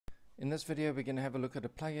In this video, we're going to have a look at a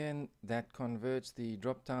plugin that converts the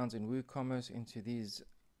drop-downs in WooCommerce into these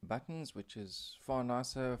buttons, which is far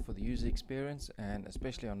nicer for the user experience and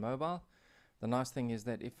especially on mobile. The nice thing is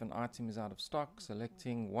that if an item is out of stock,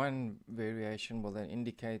 selecting one variation will then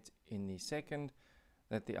indicate in the second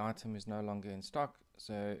that the item is no longer in stock,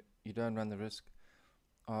 so you don't run the risk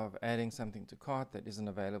of adding something to cart that isn't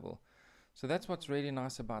available. So that's what's really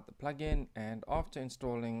nice about the plugin, and after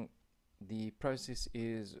installing, the process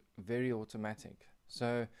is very automatic.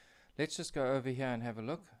 So let's just go over here and have a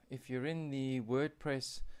look. If you're in the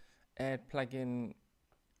WordPress add plugin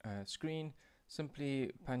screen,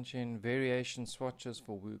 simply punch in variation swatches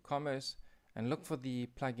for WooCommerce and look for the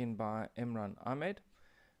plugin by Imran Ahmed.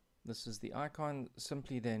 This is the icon.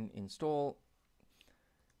 Simply then install.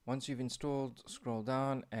 Once you've installed, scroll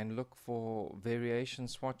down and look for variation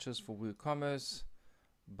swatches for WooCommerce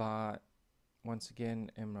by once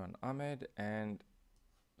again Imran Ahmed, and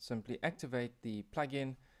simply activate the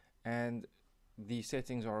plugin and the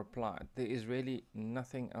settings are applied. There is really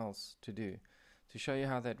nothing else to do. To show you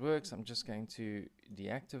how that works, I'm just going to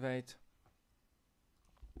deactivate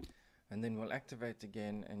and then we'll activate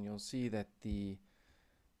again, and you'll see that the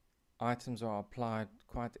items are applied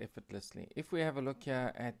quite effortlessly. If we have a look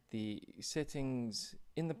here at the settings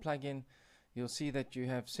in the plugin, you'll see that you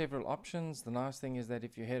have several options. The nice thing is that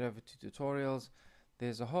if you head over to tutorials,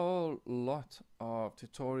 there's a whole lot of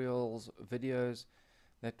tutorials, videos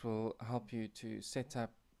that will help you to set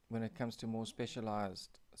up when it comes to more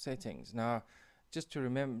specialized settings. Now, just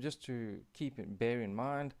to bear in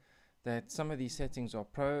mind that some of these settings are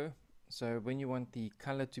pro. So when you want the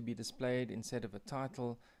color to be displayed instead of a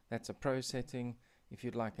title, that's a pro setting. If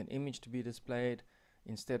you'd like an image to be displayed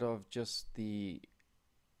instead of just the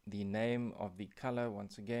name of the color,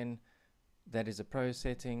 once again, that is a pro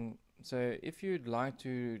setting. So if you'd like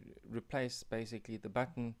to replace basically the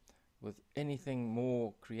button with anything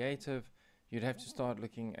more creative, you'd have to start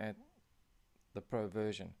looking at the pro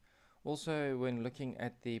version. Also, when looking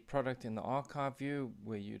at the product in the archive view,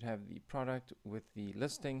 where you'd have the product with the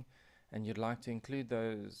listing and you'd like to include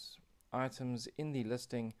those items in the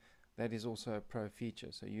listing, that is also a pro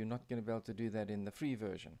feature. So you're not going to be able to do that in the free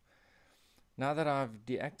version. Now that I've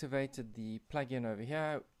deactivated the plugin over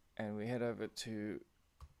here and we head over to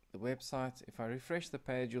the website, if I refresh the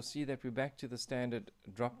page, you'll see that we're back to the standard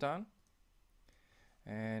drop down.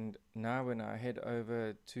 And now when I head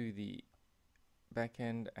over to the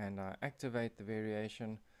backend and I activate the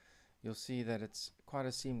variation, you'll see that it's quite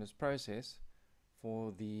a seamless process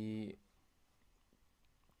for the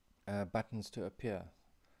buttons to appear.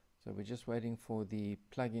 So we're just waiting for the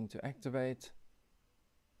plugin to activate.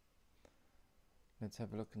 Let's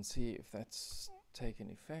have a look and see if that's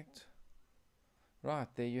taken effect. Right,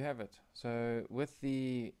 there you have it. So with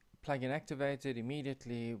the plugin activated,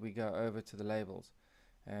 immediately we go over to the labels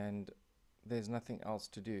and there's nothing else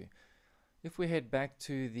to do. If we head back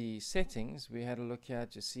to the settings, we had a look here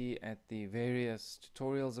to see at the various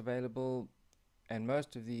tutorials available, and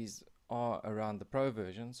most of these are around the pro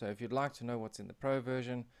version. So if you'd like to know what's in the pro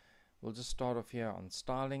version, we'll just start off here on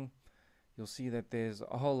styling. You'll see that there's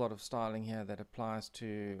a whole lot of styling here that applies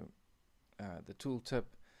to the tooltip.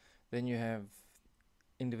 Then you have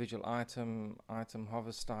individual item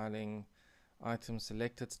hover styling, item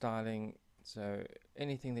selected styling. So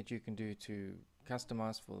anything that you can do to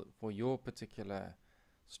customize for your particular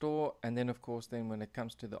store. And then of course, then when it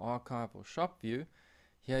comes to the archive or shop view,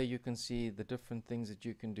 here you can see the different things that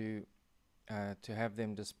you can do to have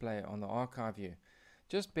them display on the archive view.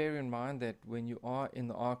 Just bear in mind that when you are in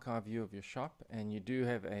the archive view of your shop and you do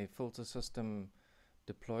have a filter system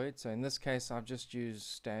deployed, so in this case I've just used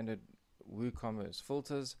standard WooCommerce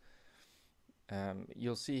filters,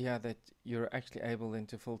 you'll see here that you're actually able then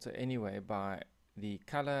to filter anyway by the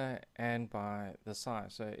color and by the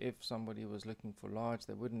size. So if somebody was looking for large,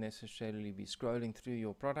 they wouldn't necessarily be scrolling through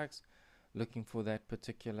your products looking for that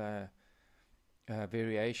particular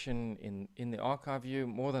variation in the archive view.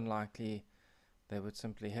 More than likely they would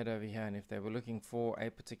simply head over here, and if they were looking for a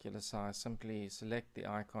particular size, simply select the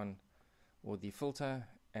icon or the filter,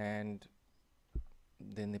 and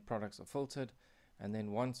then the products are filtered. And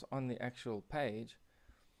then once on the actual page,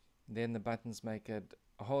 then the buttons make it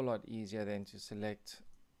a whole lot easier then to select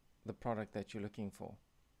the product that you're looking for.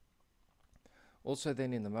 Also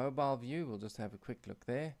then in the mobile view, we'll just have a quick look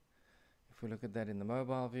there. If we look at that in the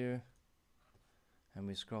mobile view and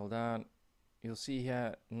we scroll down, you'll see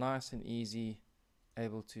here nice and easy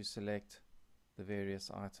able to select the various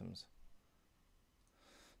items.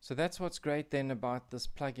 So that's what's great then about this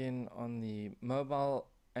plugin on the mobile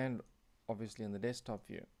and obviously in the desktop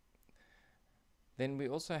view. Then we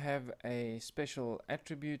also have a special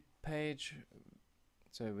attribute page.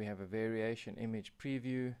 So we have a variation image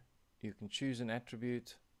preview. You can choose an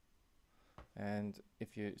attribute, and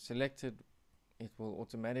if you select it, it will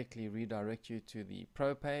automatically redirect you to the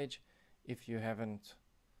pro page if you haven't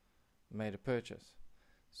made a purchase.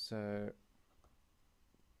 So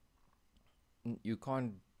you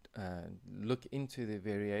can't look into the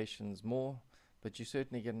variations more, but you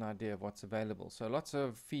certainly get an idea of what's available. So lots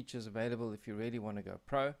of features available if you really want to go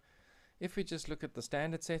pro. If we just look at the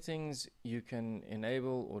standard settings, you can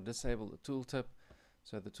enable or disable the tooltip.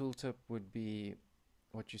 So the tooltip would be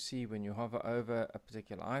what you see when you hover over a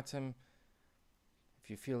particular item. If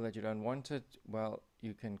you feel that you don't want it, well,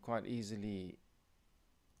 you can quite easily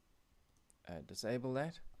disable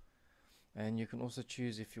that. And you can also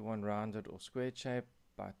choose if you want rounded or squared shape,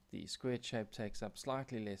 but the squared shape takes up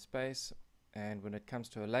slightly less space, and when it comes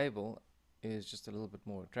to a label, it is just a little bit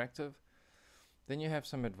more attractive. Then you have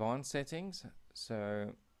some advanced settings,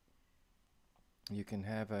 so you can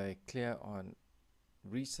have a clear on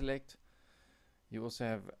reselect. You also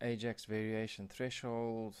have Ajax variation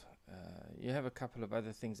threshold. You have a couple of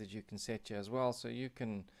other things that you can set here as well, so you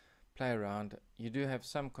can play around. You do have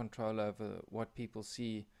some control over what people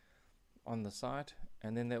see on the site,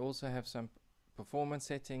 and then they also have some performance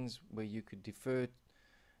settings where you could defer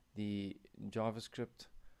the JavaScript,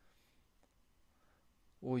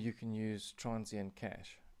 or you can use transient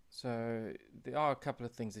cache. So there are a couple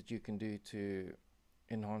of things that you can do to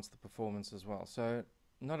enhance the performance as well. So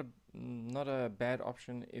not a bad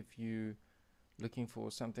option if you're looking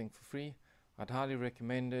for something for free. I'd highly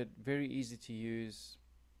recommend it. Very easy to use,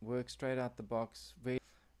 works straight out the box,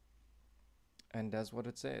 and does what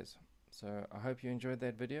it says. So I hope you enjoyed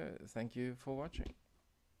that video. Thank you for watching.